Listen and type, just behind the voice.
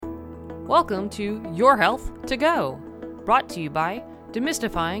Welcome to Your Health to Go, brought to you by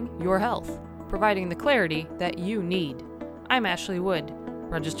Demystifying Your Health, providing the clarity that you need. I'm Ashley Wood,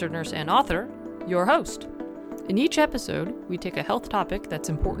 registered nurse and author, your host. In each episode, we take a health topic that's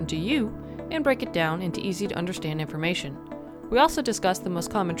important to you and break it down into easy to understand information. We also discuss the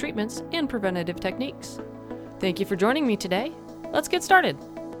most common treatments and preventative techniques. Thank you for joining me today. Let's get started.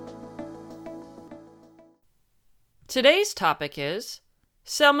 Today's topic is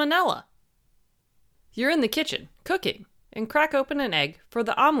Salmonella. You're in the kitchen, cooking, and crack open an egg for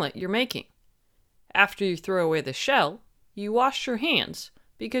the omelet you're making. After you throw away the shell, you wash your hands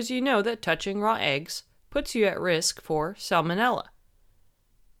because you know that touching raw eggs puts you at risk for Salmonella.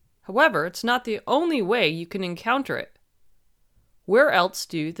 However, it's not the only way you can encounter it. Where else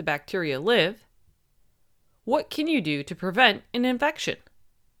do the bacteria live? What can you do to prevent an infection?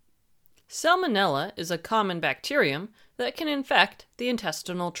 Salmonella is a common bacterium that can infect the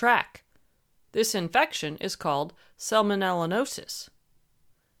intestinal tract. This infection is called salmonellosis.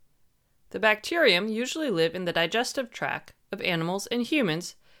 The bacterium usually live in the digestive tract of animals and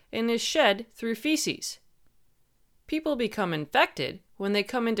humans and is shed through feces. People become infected when they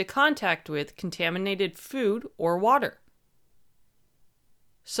come into contact with contaminated food or water.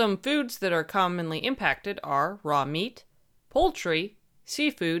 Some foods that are commonly impacted are raw meat, poultry,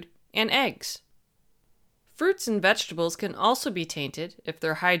 seafood, and eggs. Fruits and vegetables can also be tainted if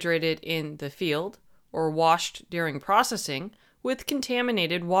they're hydrated in the field or washed during processing with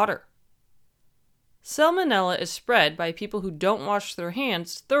contaminated water. Salmonella is spread by people who don't wash their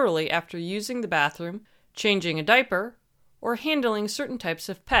hands thoroughly after using the bathroom, changing a diaper, or handling certain types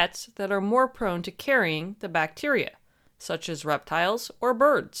of pets that are more prone to carrying the bacteria, such as reptiles or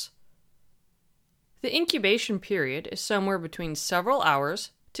birds. The incubation period is somewhere between several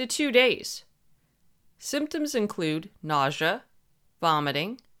hours to 2 days. Symptoms include nausea,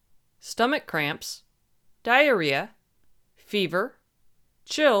 vomiting, stomach cramps, diarrhea, fever,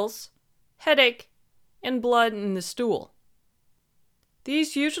 chills, headache, and blood in the stool.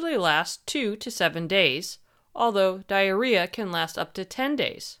 These usually last 2 to 7 days, although diarrhea can last up to 10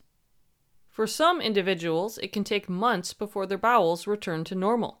 days. For some individuals, it can take months before their bowels return to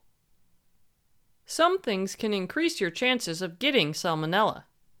normal. Some things can increase your chances of getting Salmonella.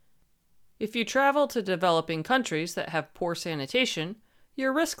 If you travel to developing countries that have poor sanitation,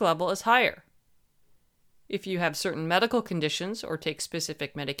 your risk level is higher. If you have certain medical conditions or take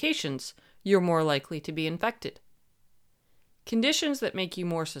specific medications, you're more likely to be infected. Conditions that make you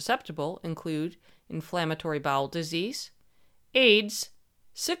more susceptible include inflammatory bowel disease, AIDS,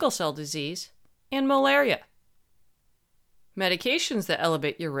 sickle cell disease, and malaria. Medications that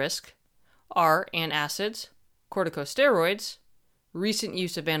elevate your risk are antacids, corticosteroids, recent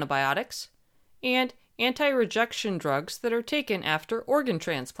use of antibiotics, and anti-rejection drugs that are taken after organ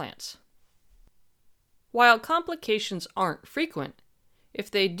transplants. While complications aren't frequent, if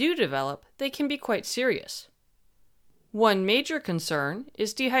they do develop, they can be quite serious. One major concern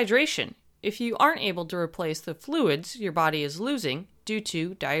is dehydration if you aren't able to replace the fluids your body is losing due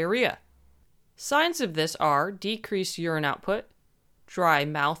to diarrhea. Signs of this are decreased urine output, dry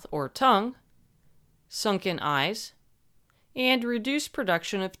mouth or tongue, sunken eyes, and reduced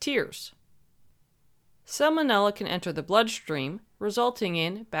production of tears. Salmonella can enter the bloodstream, resulting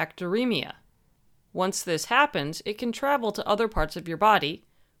in bacteremia. Once this happens, it can travel to other parts of your body,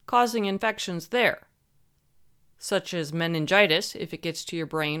 causing infections there, such as meningitis if it gets to your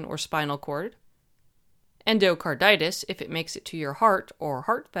brain or spinal cord, endocarditis if it makes it to your heart or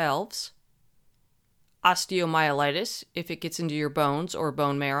heart valves, osteomyelitis if it gets into your bones or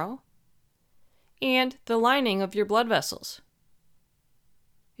bone marrow, and the lining of your blood vessels.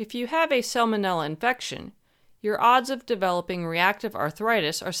 If you have a Salmonella infection, your odds of developing reactive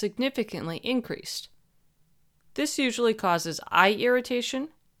arthritis are significantly increased. This usually causes eye irritation,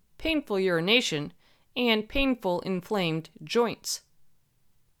 painful urination, and painful inflamed joints.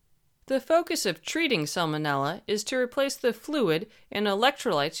 The focus of treating Salmonella is to replace the fluid and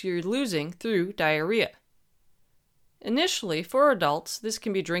electrolytes you're losing through diarrhea. Initially, for adults, this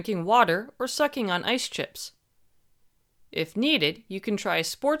can be drinking water or sucking on ice chips. If needed, you can try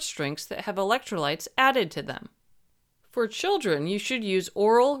sports drinks that have electrolytes added to them. For children, you should use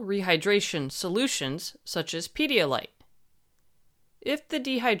oral rehydration solutions such as Pedialyte. If the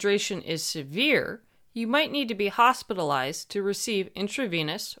dehydration is severe, you might need to be hospitalized to receive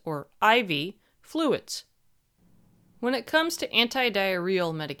intravenous or IV fluids. When it comes to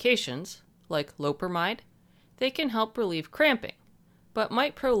antidiarrheal medications, like loperamide, they can help relieve cramping, but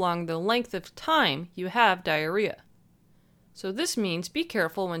might prolong the length of time you have diarrhea. So this means be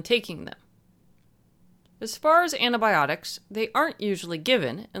careful when taking them. As far as antibiotics, they aren't usually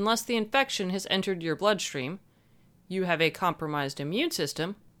given unless the infection has entered your bloodstream, you have a compromised immune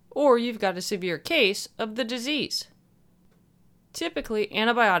system, or you've got a severe case of the disease. Typically,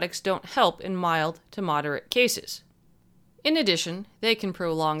 antibiotics don't help in mild to moderate cases. In addition, they can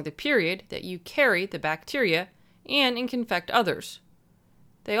prolong the period that you carry the bacteria and can infect others.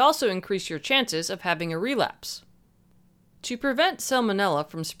 They also increase your chances of having a relapse. To prevent Salmonella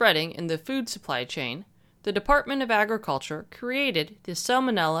from spreading in the food supply chain, the Department of Agriculture created the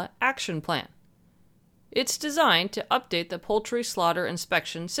Salmonella Action Plan. It's designed to update the poultry slaughter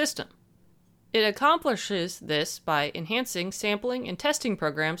inspection system. It accomplishes this by enhancing sampling and testing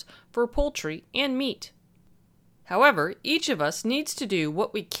programs for poultry and meat. However, each of us needs to do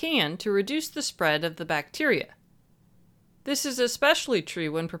what we can to reduce the spread of the bacteria. This is especially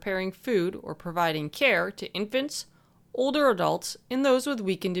true when preparing food or providing care to infants, older adults, and those with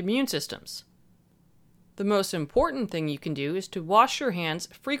weakened immune systems. The most important thing you can do is to wash your hands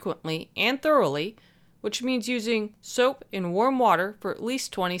frequently and thoroughly, which means using soap and warm water for at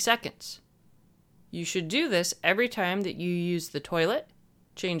least 20 seconds. You should do this every time that you use the toilet,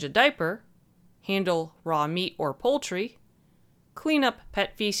 change a diaper, handle raw meat or poultry, clean up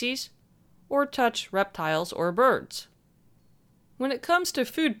pet feces, or touch reptiles or birds. When it comes to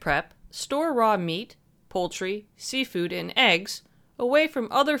food prep, store raw meat, poultry, seafood, and eggs away from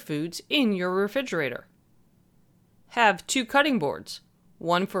other foods in your refrigerator. Have 2 cutting boards,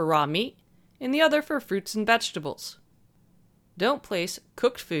 one for raw meat and the other for fruits and vegetables. Don't place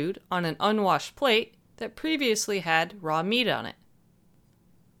cooked food on an unwashed plate that previously had raw meat on it.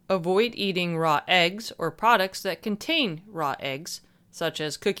 Avoid eating raw eggs or products that contain raw eggs, such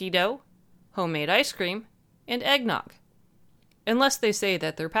as cookie dough, homemade ice cream, and eggnog, unless they say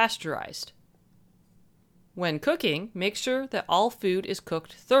that they're pasteurized. When cooking, make sure that all food is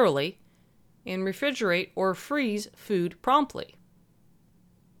cooked thoroughly and refrigerate or freeze food promptly.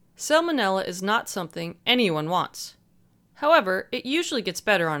 Salmonella is not something anyone wants. However, it usually gets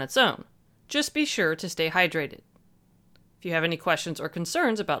better on its own. Just be sure to stay hydrated. If you have any questions or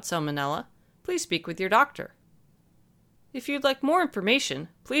concerns about Salmonella, please speak with your doctor. If you'd like more information,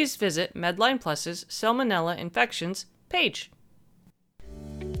 please visit Medline Plus's Salmonella Infections page.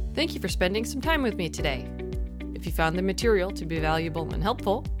 Thank you for spending some time with me today. If you found the material to be valuable and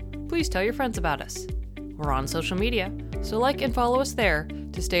helpful, please tell your friends about us. We're on social media, so like and follow us there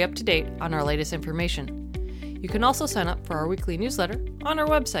to stay up to date on our latest information. You can also sign up for our weekly newsletter on our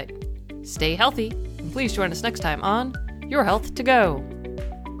website. Stay healthy, and please join us next time on Your Health to Go.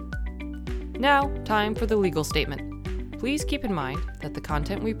 Now, time for the legal statement. Please keep in mind that the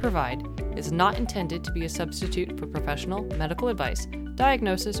content we provide is not intended to be a substitute for professional medical advice,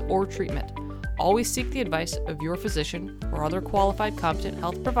 diagnosis, or treatment. Always seek the advice of your physician or other qualified competent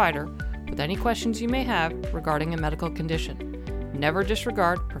health provider with any questions you may have regarding a medical condition. Never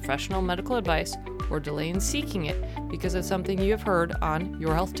disregard professional medical advice or delay in seeking it because of something you have heard on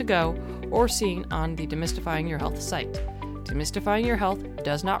Your Health to Go or seen on the Demystifying Your Health site. Demystifying Your Health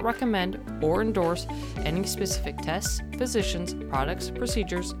does not recommend or endorse any specific tests, physicians, products,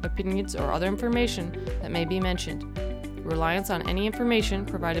 procedures, opinions, or other information that may be mentioned. Reliance on any information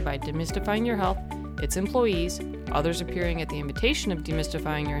provided by Demystifying Your Health, its employees, others appearing at the invitation of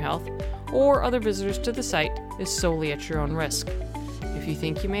Demystifying Your Health, or other visitors to the site is solely at your own risk. If you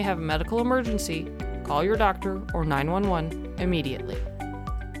think you may have a medical emergency, call your doctor or 911 immediately.